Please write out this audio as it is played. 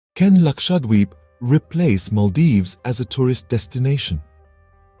Can Lakshadweep replace Maldives as a tourist destination?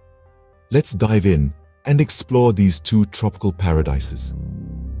 Let's dive in and explore these two tropical paradises.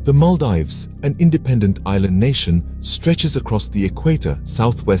 The Maldives, an independent island nation, stretches across the equator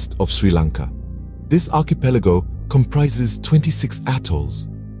southwest of Sri Lanka. This archipelago comprises 26 atolls.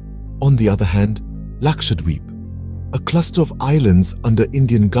 On the other hand, Lakshadweep, a cluster of islands under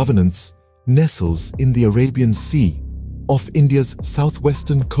Indian governance, nestles in the Arabian Sea off India's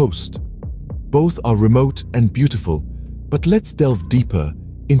southwestern coast. Both are remote and beautiful, but let's delve deeper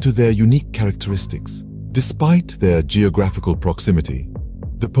into their unique characteristics. Despite their geographical proximity,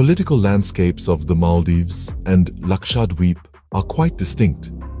 the political landscapes of the Maldives and Lakshadweep are quite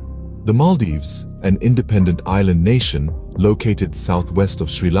distinct. The Maldives, an independent island nation located southwest of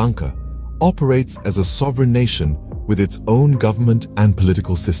Sri Lanka, operates as a sovereign nation with its own government and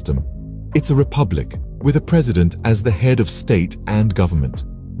political system. It's a republic with a president as the head of state and government.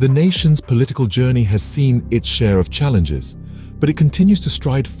 The nation's political journey has seen its share of challenges, but it continues to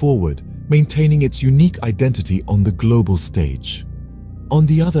stride forward, maintaining its unique identity on the global stage. On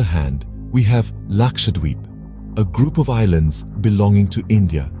the other hand, we have Lakshadweep, a group of islands belonging to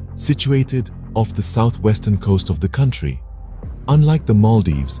India, situated off the southwestern coast of the country. Unlike the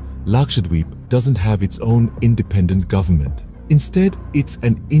Maldives, Lakshadweep doesn't have its own independent government. Instead, it's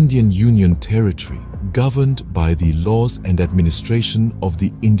an Indian Union territory, governed by the laws and administration of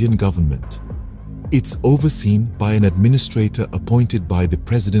the Indian government. It's overseen by an administrator appointed by the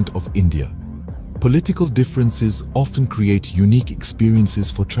President of India. Political differences often create unique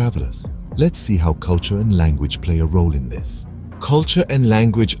experiences for travelers. Let's see how culture and language play a role in this. Culture and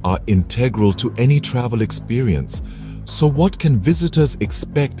language are integral to any travel experience. So what can visitors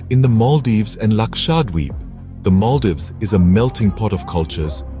expect in the Maldives and Lakshadweep? The Maldives is a melting pot of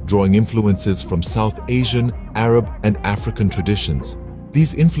cultures, drawing influences from South Asian, Arab, and African traditions.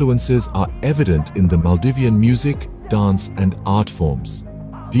 These influences are evident in the Maldivian music, dance, and art forms.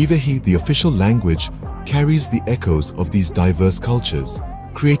 Divehi, the official language, carries the echoes of these diverse cultures,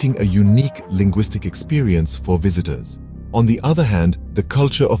 creating a unique linguistic experience for visitors. On the other hand, the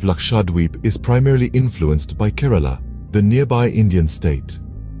culture of Lakshadweep is primarily influenced by Kerala, the nearby Indian state.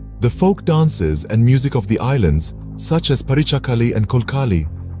 The folk dances and music of the islands, such as Parichakali and Kolkali,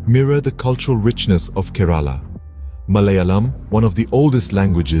 mirror the cultural richness of Kerala. Malayalam, one of the oldest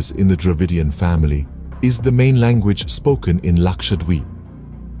languages in the Dravidian family, is the main language spoken in Lakshadweep.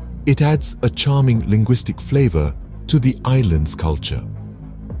 It adds a charming linguistic flavor to the island's culture.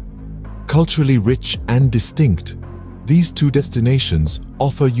 Culturally rich and distinct, these two destinations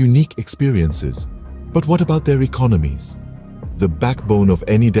offer unique experiences. But what about their economies? The backbone of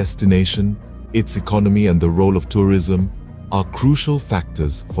any destination, its economy and the role of tourism are crucial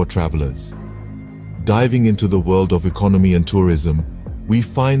factors for travelers. Diving into the world of economy and tourism, we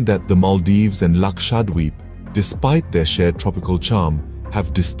find that the Maldives and Lakshadweep, despite their shared tropical charm,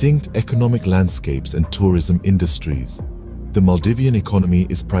 have distinct economic landscapes and tourism industries. The Maldivian economy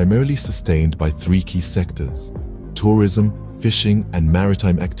is primarily sustained by three key sectors: tourism, fishing, and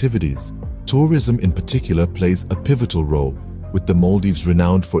maritime activities. Tourism in particular plays a pivotal role, with the Maldives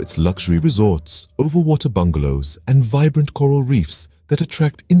renowned for its luxury resorts, overwater bungalows, and vibrant coral reefs that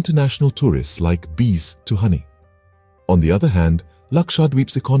attract international tourists like bees to honey. On the other hand,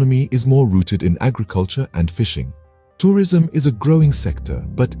 Lakshadweep's economy is more rooted in agriculture and fishing. Tourism is a growing sector,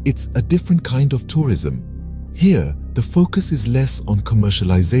 but it's a different kind of tourism. Here, the focus is less on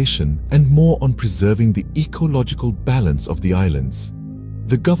commercialization and more on preserving the ecological balance of the islands.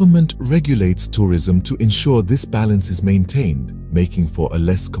 The government regulates tourism to ensure this balance is maintained, making for a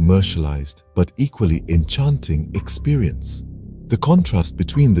less commercialized but equally enchanting experience. The contrast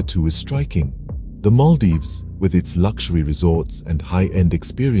between the two is striking. The Maldives, with its luxury resorts and high-end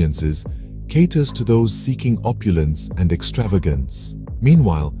experiences, caters to those seeking opulence and extravagance.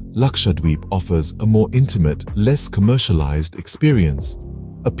 Meanwhile, Lakshadweep offers a more intimate, less commercialized experience,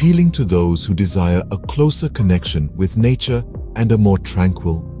 appealing to those who desire a closer connection with nature and a more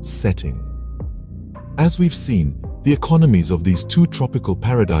tranquil setting. As we've seen, the economies of these two tropical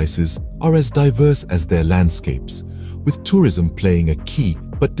paradises are as diverse as their landscapes, with tourism playing a key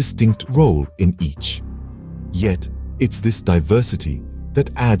but distinct role in each. Yet, it's this diversity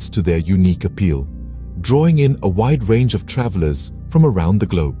that adds to their unique appeal, drawing in a wide range of travelers from around the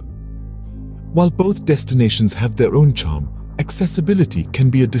globe. While both destinations have their own charm, accessibility can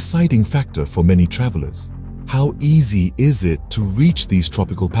be a deciding factor for many travelers. How easy is it to reach these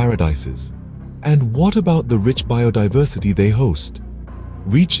tropical paradises? And what about the rich biodiversity they host?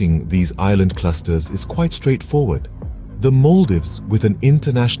 Reaching these island clusters is quite straightforward. The Maldives, with an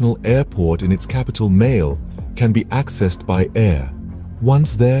international airport in its capital Male, can be accessed by air.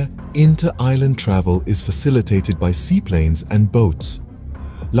 Once there, inter-island travel is facilitated by seaplanes and boats.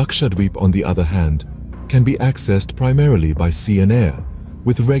 Lakshadweep, on the other hand, can be accessed primarily by sea and air,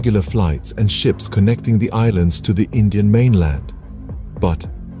 with regular flights and ships connecting the islands to the Indian mainland. But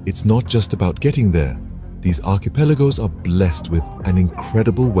it's not just about getting there. These archipelagos are blessed with an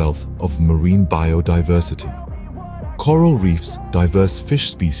incredible wealth of marine biodiversity. Coral reefs, diverse fish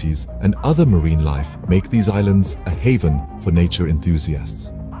species, and other marine life make these islands a haven for nature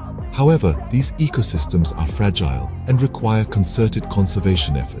enthusiasts. However, these ecosystems are fragile and require concerted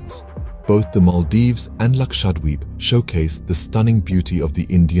conservation efforts. Both the Maldives and Lakshadweep showcase the stunning beauty of the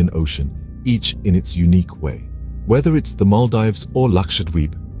Indian Ocean, each in its unique way. Whether it's the Maldives or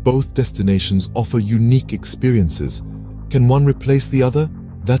Lakshadweep, both destinations offer unique experiences. Can one replace the other?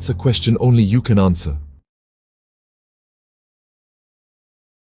 That's a question only you can answer.